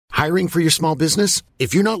Hiring for your small business?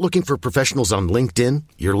 If you're not looking for professionals on LinkedIn,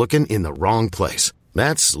 you're looking in the wrong place.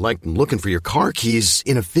 That's like looking for your car keys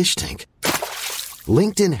in a fish tank.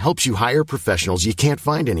 LinkedIn helps you hire professionals you can't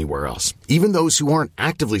find anywhere else, even those who aren't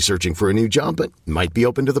actively searching for a new job but might be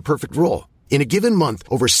open to the perfect role. In a given month,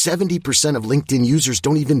 over 70% of LinkedIn users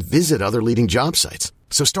don't even visit other leading job sites.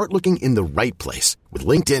 So start looking in the right place. With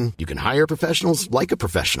LinkedIn, you can hire professionals like a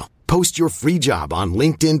professional. Post your free job on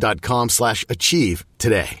linkedin.com/achieve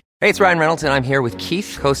today. Hey, it's Ryan Reynolds, and I'm here with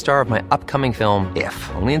Keith, co-star of my upcoming film,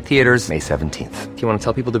 If, only in theaters May 17th. Do you want to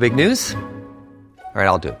tell people the big news? All right,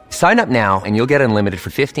 I'll do it. Sign up now and you'll get unlimited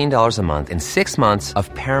for $15 a month and 6 months of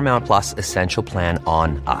Paramount Plus Essential Plan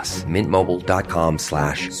on us.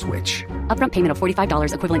 MintMobile.com/switch. Upfront payment of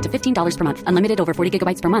 $45 equivalent to $15 per month. Unlimited over 40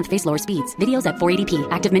 gigabytes per month. Face lower speeds. Videos at 480p.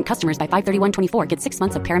 Active Mint customers by 531.24 get 6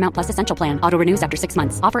 months of Paramount Plus Essential Plan. Auto renews after 6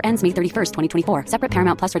 months. Offer ends May 31st, 2024. Separate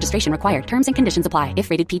Paramount Plus registration required. Terms and conditions apply if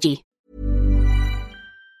rated PG.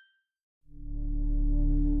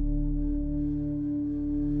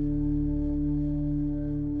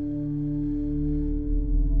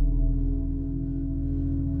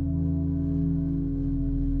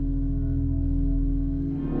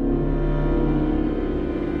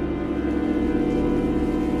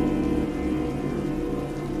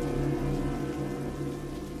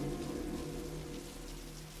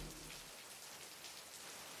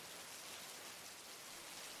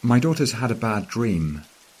 My daughter's had a bad dream,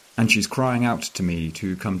 and she's crying out to me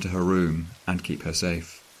to come to her room and keep her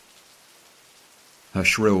safe. Her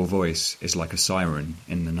shrill voice is like a siren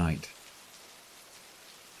in the night.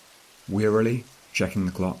 Wearily, checking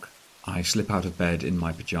the clock, I slip out of bed in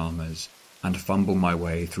my pyjamas and fumble my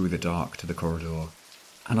way through the dark to the corridor,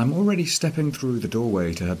 and I'm already stepping through the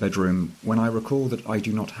doorway to her bedroom when I recall that I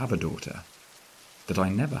do not have a daughter, that I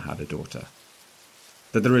never had a daughter.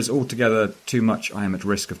 That there is altogether too much I am at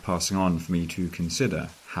risk of passing on for me to consider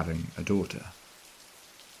having a daughter.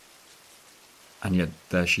 And yet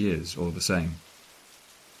there she is, all the same.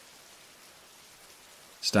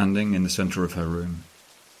 Standing in the centre of her room,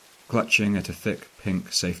 clutching at a thick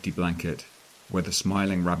pink safety blanket, with a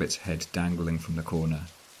smiling rabbit's head dangling from the corner,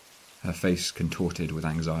 her face contorted with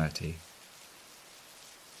anxiety.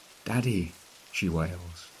 "Daddy," she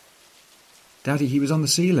wails. "Daddy, he was on the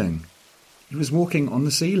ceiling. He was walking on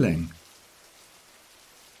the ceiling."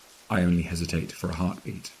 I only hesitate for a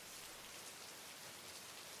heartbeat.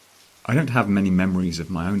 I don't have many memories of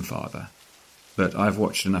my own father, but I've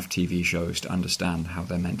watched enough TV shows to understand how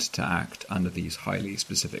they're meant to act under these highly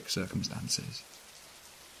specific circumstances.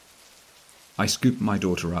 I scoop my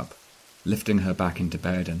daughter up, lifting her back into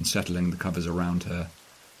bed and settling the covers around her,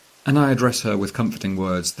 and I address her with comforting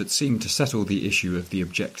words that seem to settle the issue of the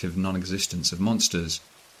objective non-existence of monsters,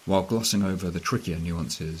 while glossing over the trickier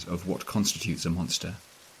nuances of what constitutes a monster,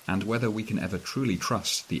 and whether we can ever truly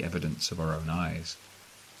trust the evidence of our own eyes.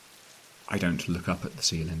 I don't look up at the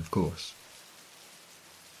ceiling, of course.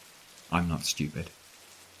 I'm not stupid.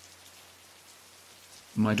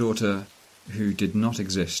 My daughter, who did not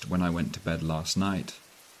exist when I went to bed last night,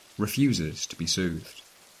 refuses to be soothed.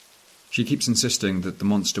 She keeps insisting that the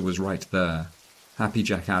monster was right there, Happy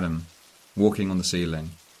Jack Adam, walking on the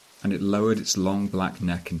ceiling, and it lowered its long black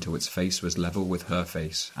neck until its face was level with her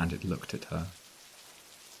face, and it looked at her.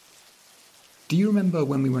 "Do you remember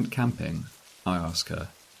when we went camping?" I ask her.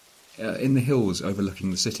 "In the hills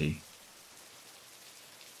overlooking the city?"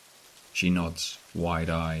 She nods,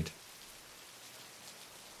 wide-eyed.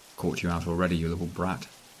 "Caught you out already, you little brat.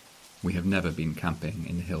 We have never been camping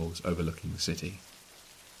in the hills overlooking the city."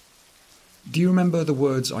 "Do you remember the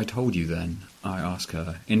words I told you then?" I ask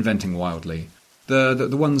her, inventing wildly.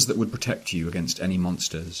 The ones that would protect you against any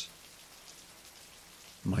monsters."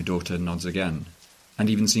 My daughter nods again, and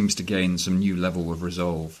even seems to gain some new level of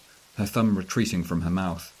resolve, her thumb retreating from her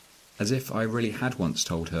mouth, as if I really had once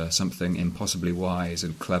told her something impossibly wise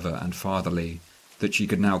and clever and fatherly that she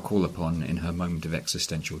could now call upon in her moment of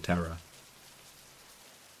existential terror.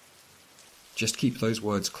 "Just keep those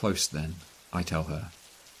words close then," I tell her.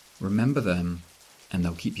 "Remember them, and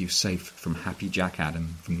they'll keep you safe from Happy Jack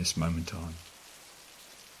Adam from this moment on."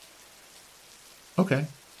 "Okay,"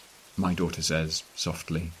 my daughter says,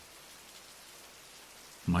 softly.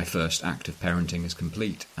 My first act of parenting is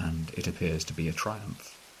complete, and it appears to be a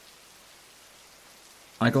triumph.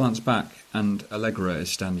 I glance back, and Allegra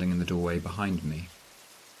is standing in the doorway behind me.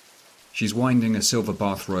 She's winding a silver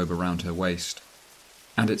bathrobe around her waist,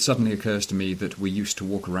 and it suddenly occurs to me that we used to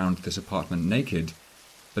walk around this apartment naked,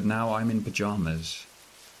 but now I'm in pyjamas.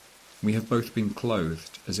 We have both been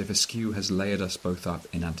clothed, as if Askew has layered us both up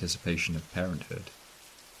in anticipation of parenthood.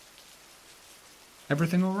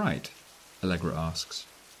 "Everything all right?" Allegra asks.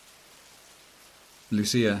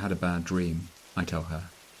 Lucia had a bad dream, I tell her.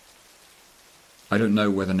 I don't know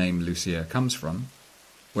where the name Lucia comes from,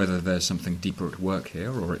 whether there's something deeper at work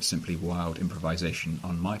here or it's simply wild improvisation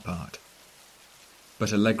on my part.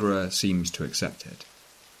 But Allegra seems to accept it.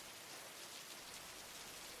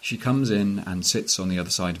 She comes in and sits on the other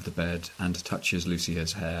side of the bed and touches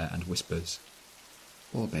Lucia's hair and whispers,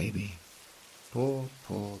 "Poor baby. Poor,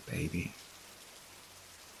 poor baby."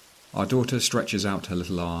 Our daughter stretches out her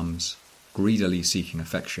little arms, greedily seeking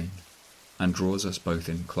affection, and draws us both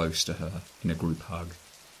in close to her in a group hug.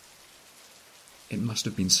 "It must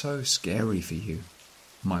have been so scary for you,"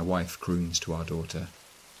 my wife croons to our daughter.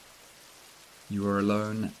 "You were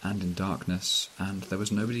alone and in darkness, and there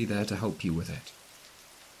was nobody there to help you with it.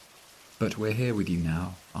 But we're here with you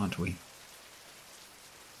now, aren't we?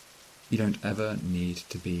 You don't ever need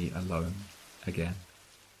to be alone again."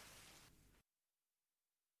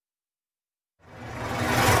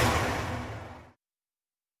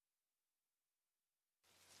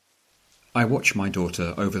 I watch my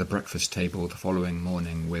daughter over the breakfast table the following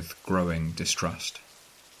morning with growing distrust.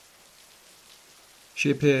 She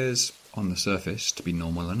appears, on the surface, to be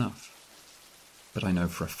normal enough. But I know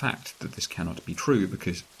for a fact that this cannot be true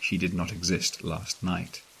because she did not exist last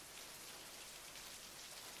night.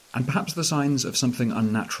 And perhaps the signs of something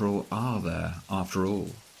unnatural are there, after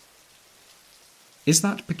all. Is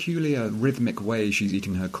that peculiar rhythmic way she's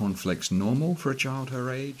eating her cornflakes normal for a child her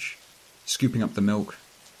age? Scooping up the milk,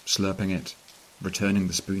 slurping it, returning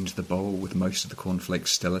the spoon to the bowl with most of the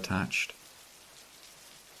cornflakes still attached?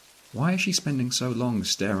 Why is she spending so long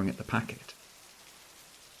staring at the packet?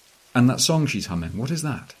 And that song she's humming, what is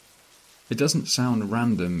that? It doesn't sound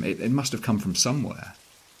random, it must have come from somewhere.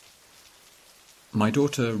 My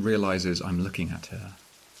daughter realizes I'm looking at her.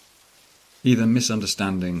 Either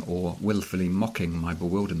misunderstanding or willfully mocking my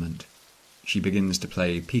bewilderment, she begins to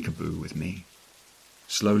play peekaboo with me,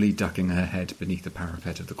 slowly ducking her head beneath the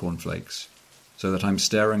parapet of the cornflakes, so that I'm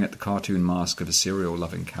staring at the cartoon mask of a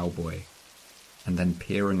cereal-loving cowboy, and then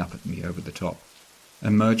peering up at me over the top,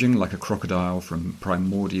 emerging like a crocodile from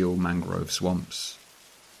primordial mangrove swamps.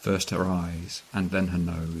 First her eyes, and then her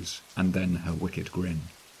nose, and then her wicked grin.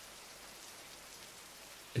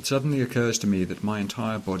 It suddenly occurs to me that my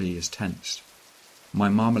entire body is tensed, my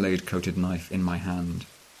marmalade-coated knife in my hand,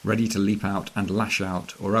 ready to leap out and lash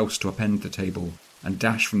out, or else to upend the table and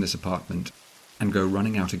dash from this apartment and go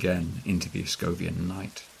running out again into the Escovian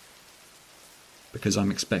night. Because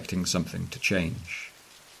I'm expecting something to change.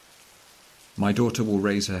 My daughter will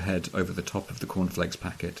raise her head over the top of the cornflakes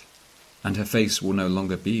packet, and her face will no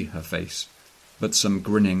longer be her face, but some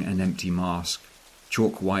grinning and empty mask,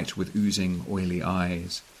 chalk white with oozing, oily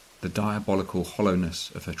eyes, the diabolical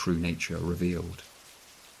hollowness of her true nature revealed.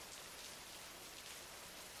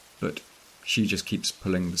 But she just keeps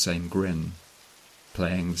pulling the same grin,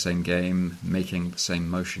 playing the same game, making the same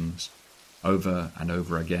motions, over and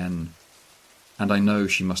over again, and I know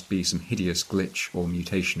she must be some hideous glitch or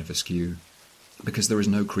mutation of Askew, because there is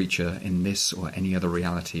no creature in this or any other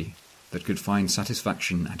reality that could find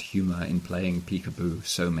satisfaction and humour in playing peekaboo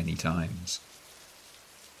so many times.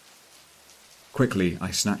 Quickly,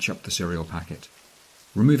 I snatch up the cereal packet,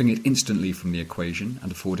 removing it instantly from the equation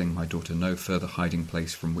and affording my daughter no further hiding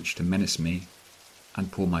place from which to menace me,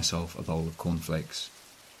 and pour myself a bowl of cornflakes.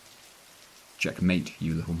 Checkmate,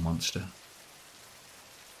 you little monster.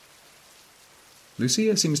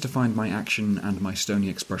 Lucia seems to find my action and my stony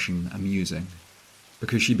expression amusing,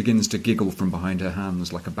 because she begins to giggle from behind her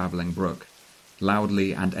hands like a babbling brook,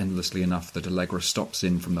 loudly and endlessly enough that Allegra stops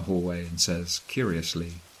in from the hallway and says,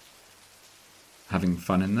 curiously, "Having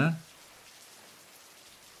fun in there?"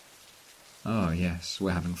 "Oh, yes,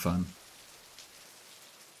 we're having fun."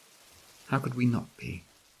 How could we not be?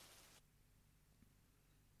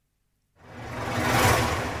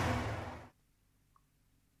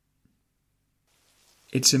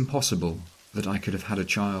 It's impossible that I could have had a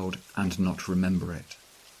child and not remember it,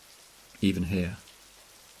 even here.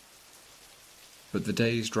 But the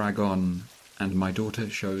days drag on, and my daughter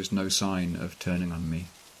shows no sign of turning on me.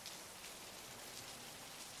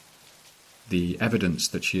 The evidence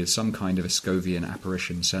that she is some kind of Escovian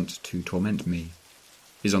apparition sent to torment me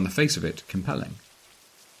is on the face of it compelling.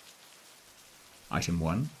 Item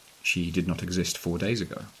 1, she did not exist 4 days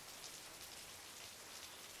ago.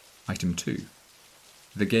 Item 2,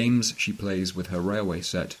 the games she plays with her railway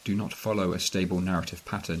set do not follow a stable narrative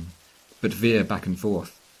pattern, but veer back and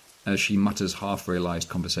forth as she mutters half-realised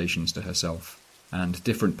conversations to herself, and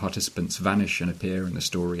different participants vanish and appear in the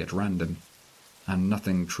story at random, and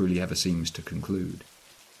nothing truly ever seems to conclude.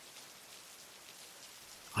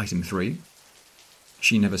 Item 3,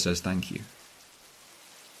 she never says thank you.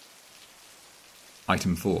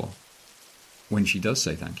 Item 4. When she does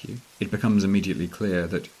say thank you, it becomes immediately clear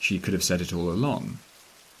that she could have said it all along,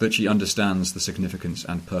 that she understands the significance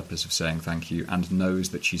and purpose of saying thank you and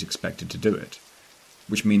knows that she's expected to do it,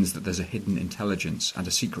 which means that there's a hidden intelligence and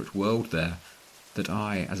a secret world there that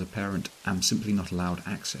I, as a parent, am simply not allowed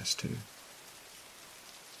access to.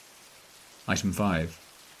 Item 5.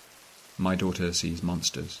 My daughter sees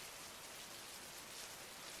monsters.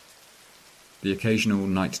 The occasional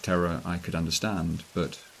night terror I could understand,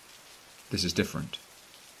 but this is different.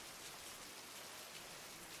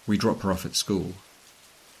 We drop her off at school.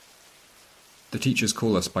 The teachers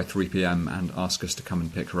call us by 3 p.m. and ask us to come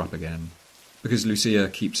and pick her up again, because Lucia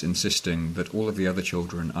keeps insisting that all of the other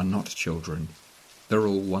children are not children. They're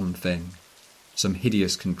all one thing, some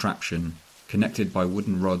hideous contraption connected by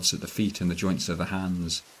wooden rods at the feet and the joints of the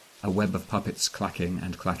hands, a web of puppets clacking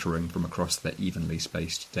and clattering from across their evenly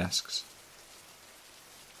spaced desks.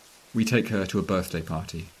 We take her to a birthday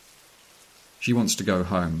party. She wants to go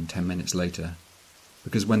home 10 minutes later,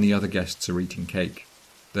 because when the other guests are eating cake,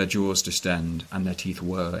 their jaws distend and their teeth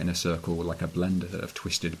whir in a circle like a blender of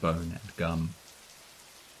twisted bone and gum.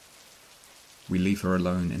 We leave her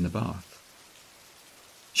alone in the bath.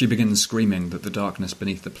 She begins screaming that the darkness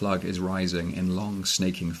beneath the plug is rising in long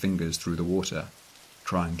snaking fingers through the water,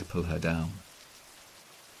 trying to pull her down.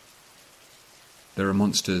 There are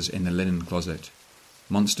monsters in the linen closet,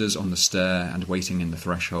 monsters on the stair and waiting in the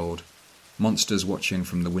threshold, monsters watching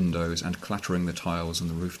from the windows and clattering the tiles on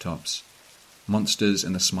the rooftops, monsters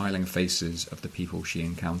in the smiling faces of the people she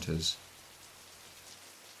encounters.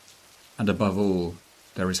 And above all,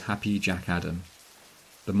 there is Happy Jack Adam,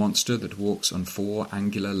 the monster that walks on 4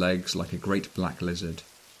 angular legs like a great black lizard,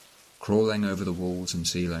 crawling over the walls and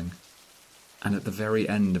ceiling, and at the very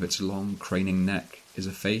end of its long craning neck is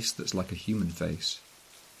a face that's like a human face,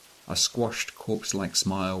 a squashed corpse-like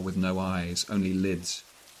smile with no eyes, only lids,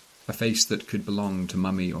 a face that could belong to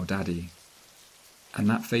Mummy or Daddy. And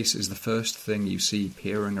that face is the first thing you see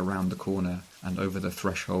peering around the corner and over the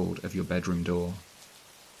threshold of your bedroom door.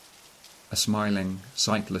 A smiling,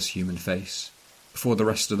 sightless human face, before the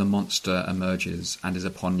rest of the monster emerges and is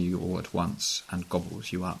upon you all at once and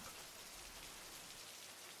gobbles you up.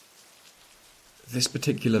 This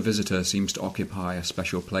particular visitor seems to occupy a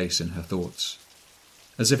special place in her thoughts,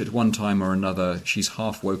 as if at one time or another she's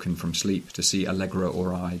half woken from sleep to see Allegra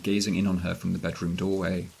or I gazing in on her from the bedroom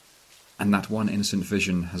doorway, and that one innocent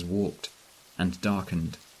vision has warped and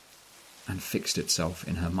darkened and fixed itself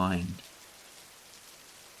in her mind.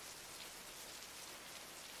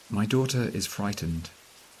 My daughter is frightened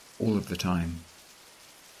all of the time.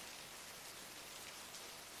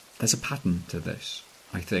 There's a pattern to this,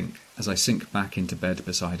 I think, as I sink back into bed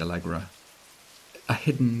beside Allegra. A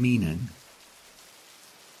hidden meaning.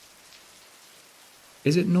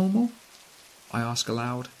 Is it normal, I ask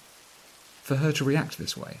aloud, for her to react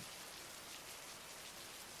this way?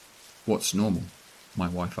 What's normal? My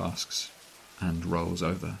wife asks, and rolls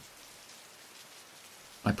over.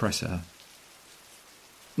 I press her.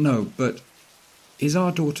 No, but is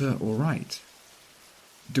our daughter all right?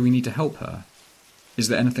 Do we need to help her? Is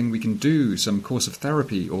there anything we can do, some course of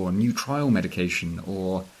therapy or new trial medication,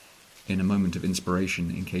 or, in a moment of inspiration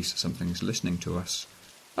in case something's listening to us,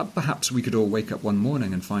 perhaps we could all wake up one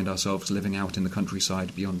morning and find ourselves living out in the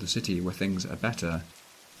countryside beyond the city where things are better,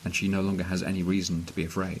 and she no longer has any reason to be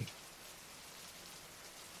afraid.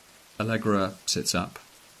 Allegra sits up.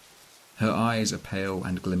 Her eyes are pale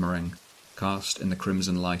and glimmering, cast in the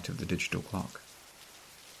crimson light of the digital clock.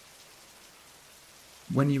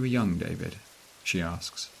 When you were young, David, she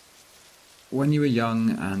asks, when you were young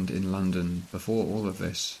and in London before all of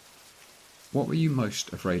this, what were you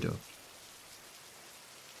most afraid of?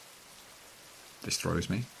 This throws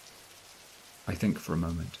me. I think for a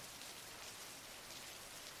moment.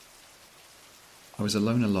 I was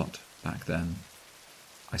alone a lot back then,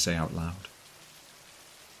 I say out loud.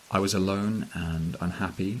 I was alone and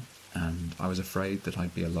unhappy, and I was afraid that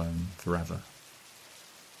I'd be alone forever.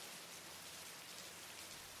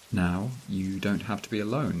 Now, you don't have to be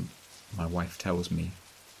alone, my wife tells me,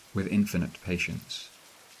 with infinite patience.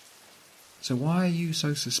 So why are you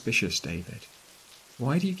so suspicious, David?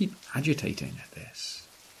 Why do you keep agitating at this?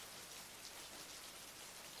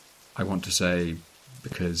 I want to say,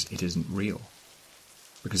 because it isn't real.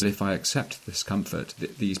 Because if I accept this comfort,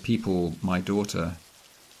 these people, my daughter,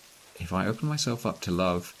 if I open myself up to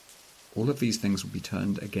love, all of these things will be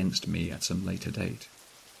turned against me at some later date.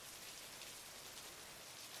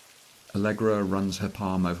 Allegra runs her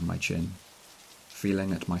palm over my chin,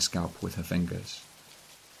 feeling at my scalp with her fingers.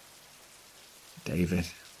 David,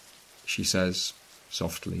 she says,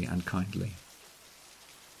 softly and kindly.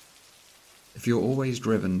 If you're always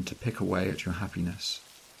driven to pick away at your happiness,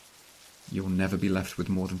 you'll never be left with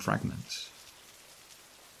more than fragments.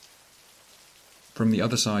 From the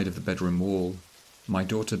other side of the bedroom wall, my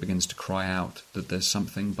daughter begins to cry out that there's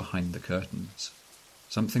something behind the curtains,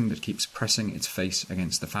 something that keeps pressing its face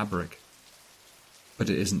against the fabric,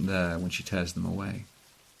 but it isn't there when she tears them away.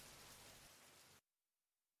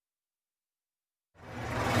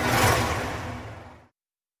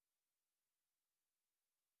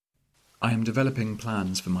 I am developing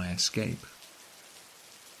plans for my escape.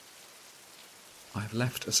 I have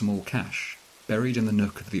left a small cache buried in the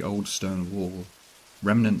nook of the old stone wall,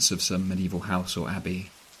 remnants of some medieval house or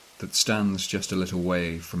abbey, that stands just a little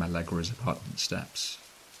way from Allegra's apartment steps.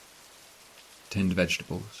 Tinned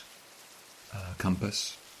vegetables, a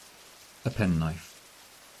compass, a penknife,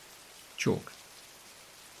 chalk.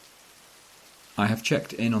 I have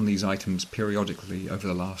checked in on these items periodically over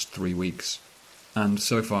the last 3 weeks, and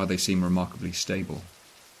so far they seem remarkably stable.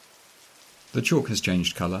 The chalk has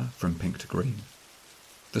changed colour from pink to green.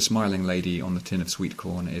 The smiling lady on the tin of sweet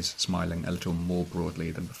corn is smiling a little more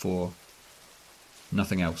broadly than before.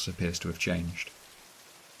 Nothing else appears to have changed.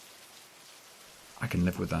 I can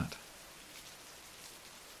live with that.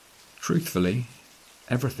 Truthfully,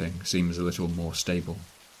 everything seems a little more stable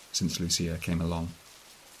since Lucia came along.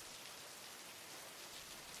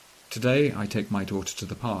 Today I take my daughter to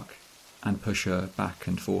the park and push her back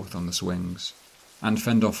and forth on the swings, and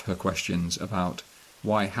fend off her questions about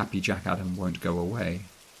why Happy Jack Adam won't go away,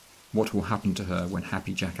 what will happen to her when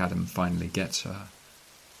Happy Jack Adam finally gets her,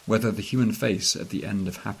 whether the human face at the end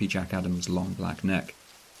of Happy Jack Adam's long black neck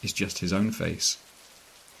is just his own face,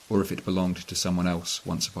 or if it belonged to someone else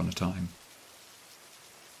once upon a time.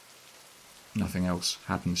 Nothing else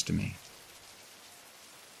happens to me.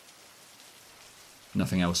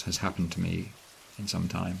 Nothing else has happened to me in some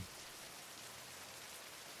time.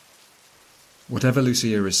 Whatever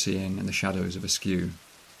Lucia is seeing in the shadows of Askew,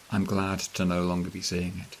 I'm glad to no longer be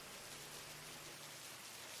seeing it.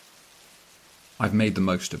 I've made the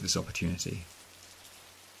most of this opportunity.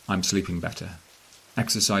 I'm sleeping better,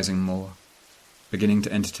 exercising more, beginning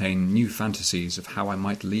to entertain new fantasies of how I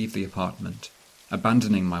might leave the apartment,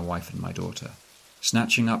 abandoning my wife and my daughter,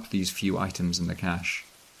 snatching up these few items in the cache,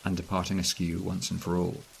 and departing Askew once and for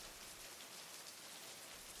all.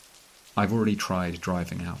 I've already tried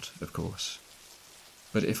driving out, of course.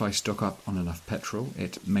 But if I stock up on enough petrol,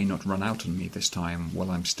 it may not run out on me this time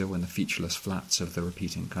while I'm still in the featureless flats of the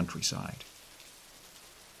repeating countryside.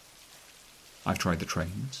 I've tried the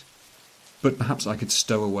trains, but perhaps I could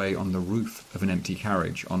stow away on the roof of an empty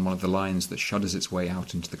carriage on one of the lines that shudders its way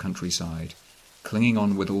out into the countryside, clinging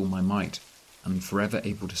on with all my might, and forever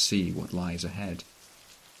able to see what lies ahead.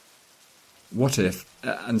 What if,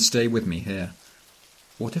 and stay with me here,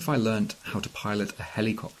 what if I learnt how to pilot a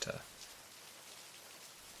helicopter?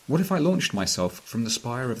 What if I launched myself from the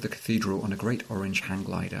spire of the cathedral on a great orange hang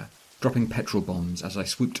glider, dropping petrol bombs as I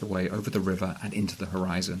swooped away over the river and into the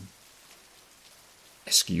horizon?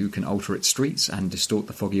 Askew can alter its streets and distort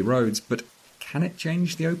the foggy roads, but can it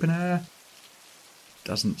change the open air?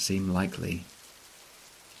 Doesn't seem likely.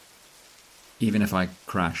 Even if I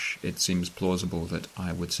crash, it seems plausible that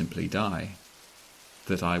I would simply die,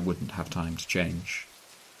 that I wouldn't have time to change.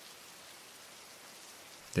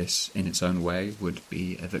 This, in its own way, would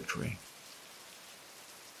be a victory.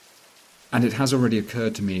 And it has already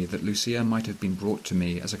occurred to me that Lucia might have been brought to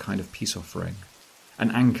me as a kind of peace offering, an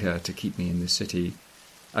anchor to keep me in this city,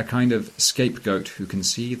 a kind of scapegoat who can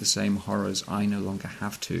see the same horrors I no longer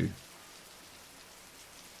have to.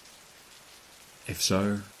 If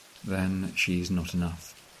so, then she's not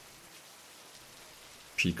enough.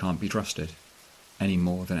 She can't be trusted, any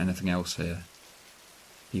more than anything else here,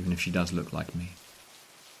 even if she does look like me.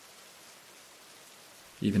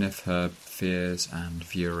 Even if her fears and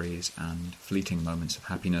furies and fleeting moments of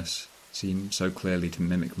happiness seem so clearly to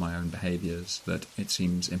mimic my own behaviours that it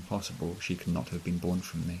seems impossible she could not have been born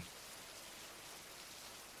from me.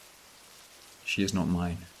 She is not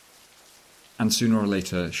mine, and sooner or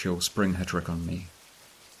later she'll spring her trick on me,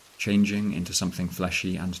 changing into something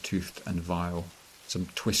fleshy and toothed and vile, some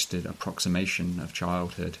twisted approximation of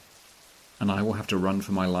childhood, and I will have to run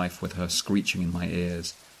for my life with her screeching in my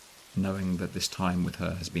ears, knowing that this time with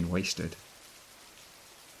her has been wasted.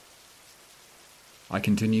 I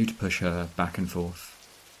continue to push her back and forth,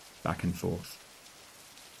 back and forth.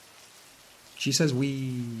 She says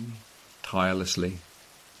 "wee" tirelessly,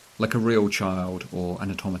 like a real child or an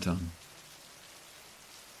automaton.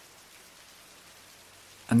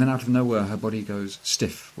 And then out of nowhere her body goes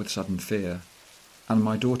stiff with sudden fear, and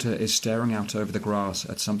my daughter is staring out over the grass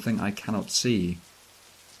at something I cannot see.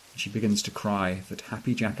 She begins to cry that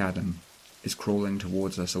Happy Jack Adam is crawling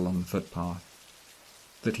towards us along the footpath,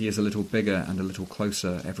 that he is a little bigger and a little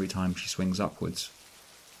closer every time she swings upwards,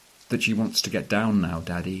 that she wants to get down now,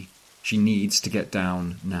 Daddy. She needs to get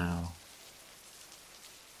down now.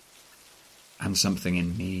 And something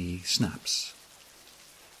in me snaps.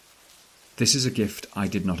 This is a gift I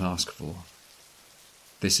did not ask for.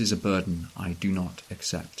 This is a burden I do not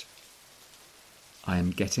accept. I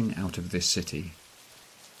am getting out of this city.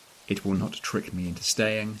 It will not trick me into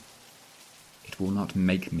staying. It will not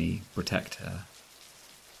make me protect her.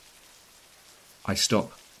 I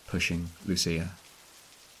stop pushing Lucia.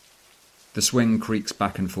 The swing creaks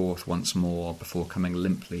back and forth once more before coming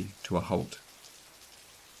limply to a halt.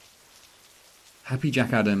 Happy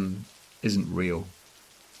Jack Adam isn't real,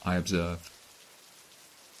 I observe.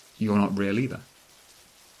 You're not real either.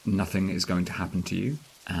 Nothing is going to happen to you,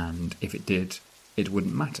 and if it did, it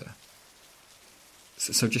wouldn't matter.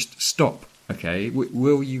 So just stop, okay?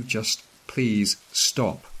 Will you just please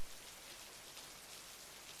stop?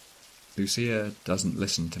 Lucia doesn't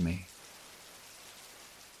listen to me.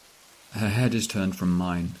 Her head is turned from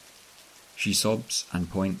mine. She sobs and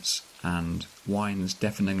points and whines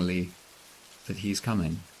deafeningly that he's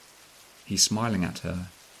coming. He's smiling at her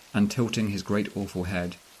and tilting his great awful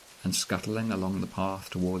head and scuttling along the path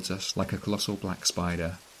towards us like a colossal black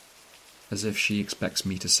spider, as if she expects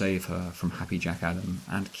me to save her from Happy Jack Adam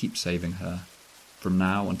and keep saving her from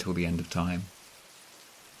now until the end of time.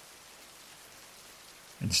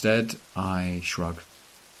 Instead, I shrug.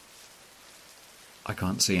 I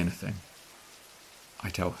can't see anything, I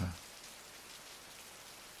tell her.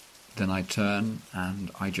 Then I turn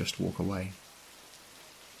and I just walk away.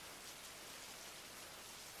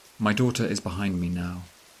 My daughter is behind me now,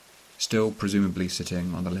 still presumably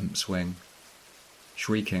sitting on the limp swing,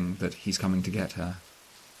 shrieking that he's coming to get her.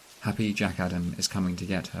 Happy Jack Adam is coming to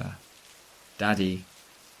get her. Daddy,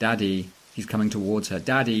 Daddy, he's coming towards her.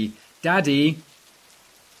 Daddy, Daddy!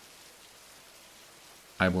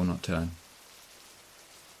 I will not turn.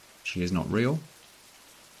 She is not real.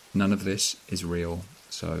 None of this is real,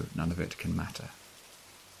 so none of it can matter.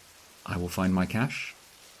 I will find my cash.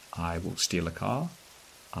 I will steal a car.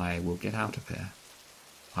 I will get out of here.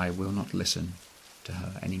 I will not listen to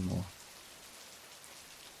her anymore.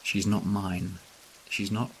 She's not mine.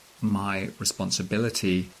 She's not my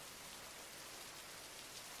responsibility.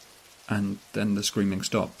 And then the screaming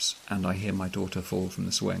stops, and I hear my daughter fall from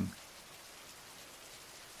the swing.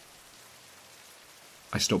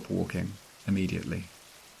 I stop walking immediately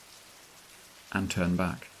and turn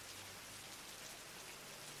back.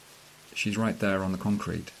 She's right there on the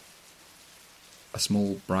concrete, a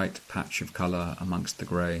small bright patch of colour amongst the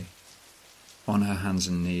grey, on her hands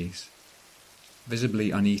and knees,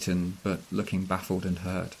 visibly uneaten but looking baffled and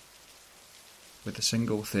hurt, with a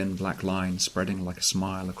single thin black line spreading like a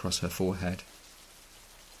smile across her forehead.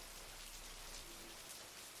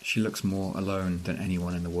 She looks more alone than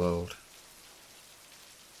anyone in the world.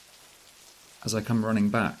 As I come running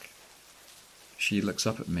back, she looks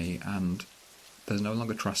up at me and there's no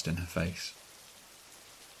longer trust in her face.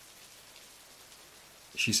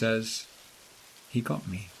 She says, "He got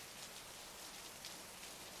me.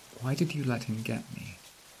 Why did you let him get me?"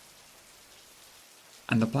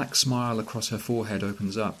 And the black smile across her forehead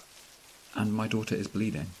opens up, and my daughter is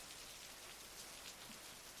bleeding.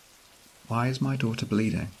 Why is my daughter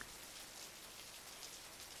bleeding?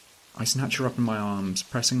 I snatch her up in my arms,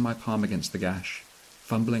 pressing my palm against the gash,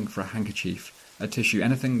 fumbling for a handkerchief, a tissue,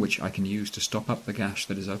 anything which I can use to stop up the gash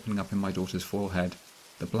that is opening up in my daughter's forehead,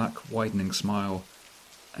 the black widening smile,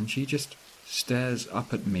 and she just stares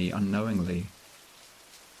up at me unknowingly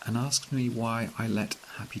and asks me why I let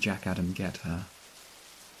Happy Jack Adam get her.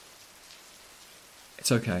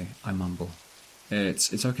 "It's okay," I mumble.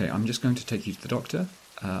 It's okay, I'm just going to take you to the doctor.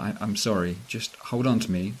 I'm sorry, just hold on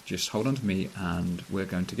to me, and we're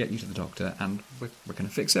going to get you to the doctor, and we're going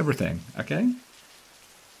to fix everything, okay?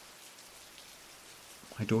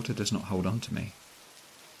 My daughter does not hold on to me.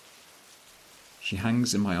 She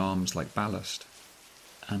hangs in my arms like ballast,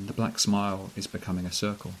 and the black smile is becoming a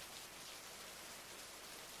circle.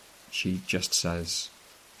 She just says,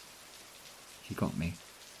 "He got me."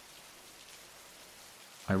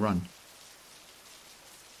 I run.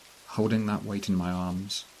 Holding that weight in my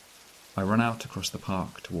arms, I run out across the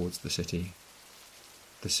park towards the city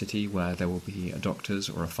where there will be a doctor's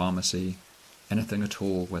or a pharmacy, anything at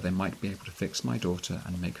all where they might be able to fix my daughter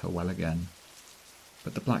and make her well again.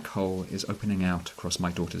 But the black hole is opening out across my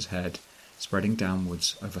daughter's head, spreading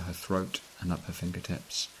downwards over her throat and up her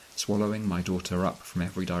fingertips, swallowing my daughter up from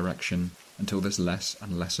every direction until there's less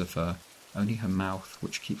and less of her, only her mouth,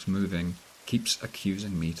 which keeps moving, keeps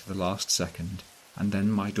accusing me to the last second, and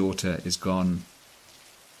then my daughter is gone,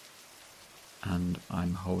 and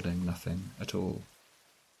I'm holding nothing at all.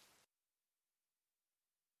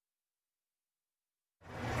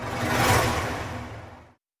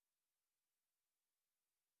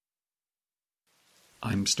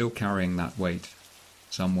 I'm still carrying that weight,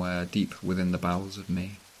 somewhere deep within the bowels of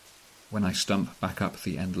me, when I stump back up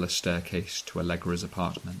the endless staircase to Allegra's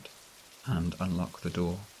apartment and unlock the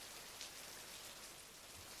door.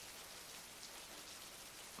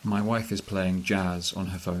 My wife is playing jazz on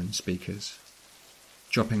her phone speakers,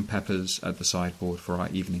 chopping peppers at the sideboard for our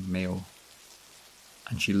evening meal,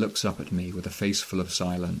 and she looks up at me with a face full of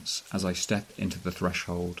silence as I step into the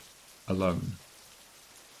threshold, alone.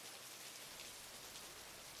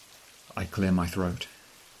 I clear my throat.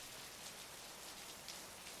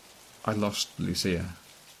 I lost Lucia,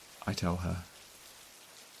 I tell her.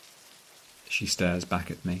 She stares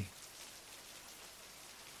back at me.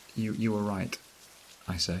 You were right,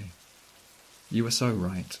 I say. You were so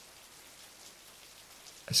right.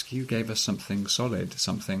 Askew gave us something solid,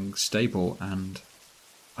 something stable, and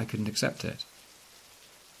I couldn't accept it.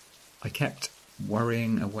 I kept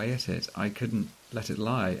worrying away at it. I couldn't let it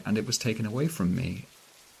lie, and it was taken away from me.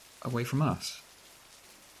 Away from us.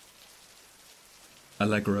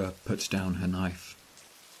 Allegra puts down her knife.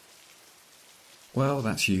 Well,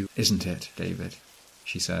 that's you, isn't it, David?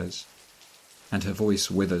 She says, and her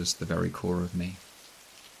voice withers the very core of me.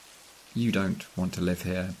 You don't want to live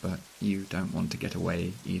here, but you don't want to get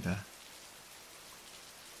away either.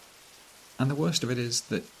 And the worst of it is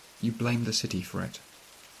that you blame the city for it.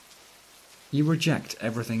 You reject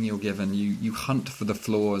everything you're given, you hunt for the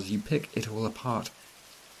flaws, you pick it all apart.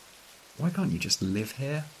 Why can't you just live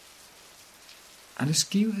here? And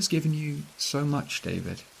Askew has given you so much,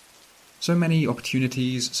 David. So many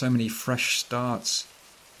opportunities, so many fresh starts.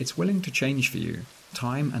 It's willing to change for you,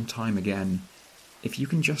 time and time again, if you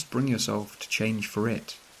can just bring yourself to change for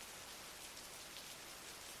it.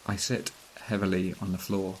 I sit heavily on the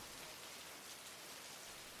floor.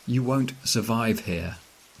 You won't survive here,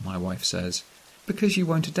 my wife says, because you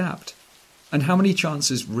won't adapt. And how many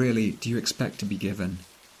chances really do you expect to be given?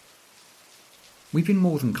 We've been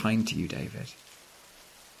more than kind to you, David.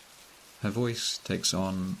 Her voice takes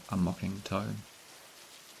on a mocking tone.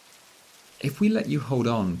 If we let you hold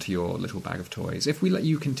on to your little bag of toys, if we let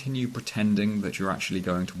you continue pretending that you're actually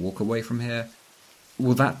going to walk away from here,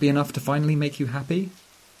 will that be enough to finally make you happy?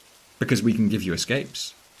 Because we can give you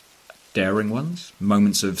escapes. Daring ones,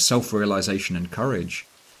 moments of self-realization and courage.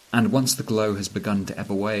 And once the glow has begun to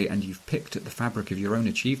ebb away and you've picked at the fabric of your own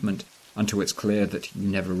achievement until it's clear that you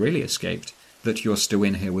never really escaped, that you're still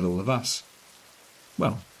in here with all of us,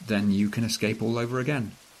 well, then you can escape all over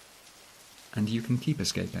again. And you can keep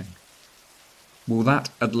escaping. Will that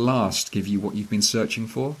at last give you what you've been searching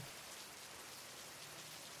for?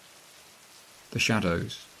 The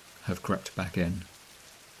shadows have crept back in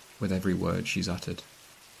with every word she's uttered.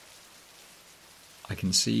 I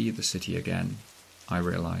can see the city again, I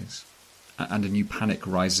realise, and a new panic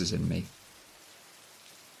rises in me.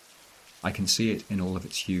 I can see it in all of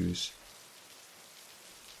its hues.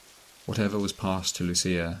 Whatever was passed to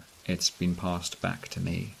Lucia, it's been passed back to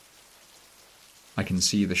me. I can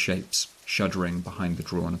see the shapes shuddering behind the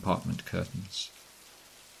drawn apartment curtains.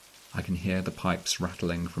 I can hear the pipes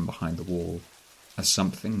rattling from behind the wall as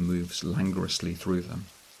something moves languorously through them.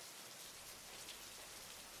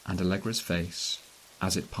 And Allegra's face,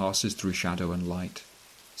 as it passes through shadow and light,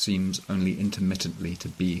 seems only intermittently to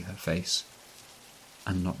be her face,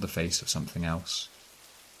 and not the face of something else.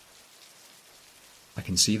 I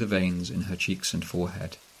can see the veins in her cheeks and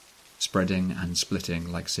forehead, spreading and splitting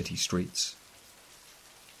like city streets.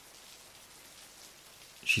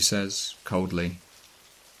 She says, coldly,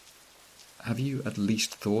 "Have you at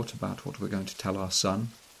least thought about what we're going to tell our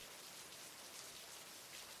son?"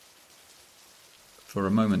 For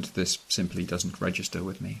a moment this simply doesn't register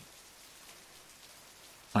with me.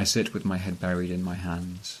 I sit with my head buried in my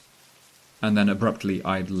hands, and then abruptly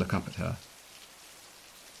I look up at her.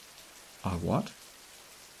 "Our what?"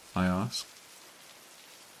 I ask.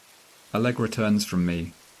 Allegra turns from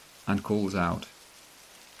me and calls out,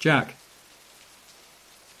 "Jack!"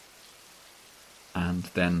 And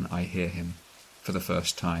then I hear him for the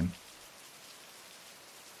first time.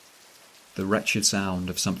 The wretched sound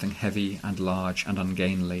of something heavy and large and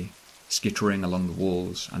ungainly skittering along the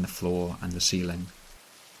walls and the floor and the ceiling.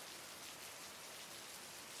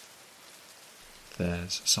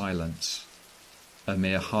 There's silence, a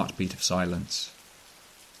mere heartbeat of silence.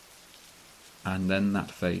 And then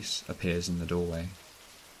that face appears in the doorway.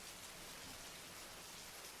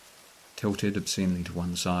 Tilted obscenely to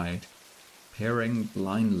one side, peering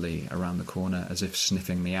blindly around the corner as if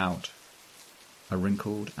sniffing me out. A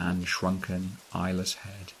wrinkled and shrunken, eyeless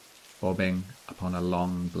head bobbing upon a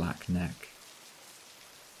long black neck.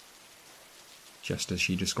 Just as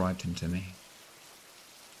she described him to me.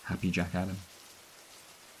 Happy Jack Adam.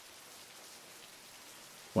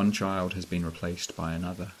 One child has been replaced by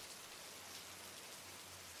another.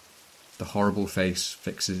 The horrible face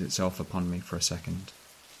fixes itself upon me for a second,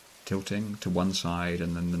 tilting to one side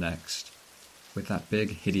and then the next, with that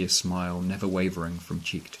big, hideous smile never wavering from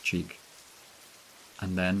cheek to cheek.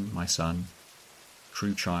 And then my son,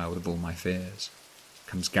 true child of all my fears,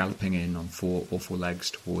 comes galloping in on 4 awful legs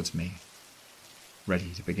towards me,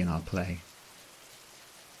 ready to begin our play.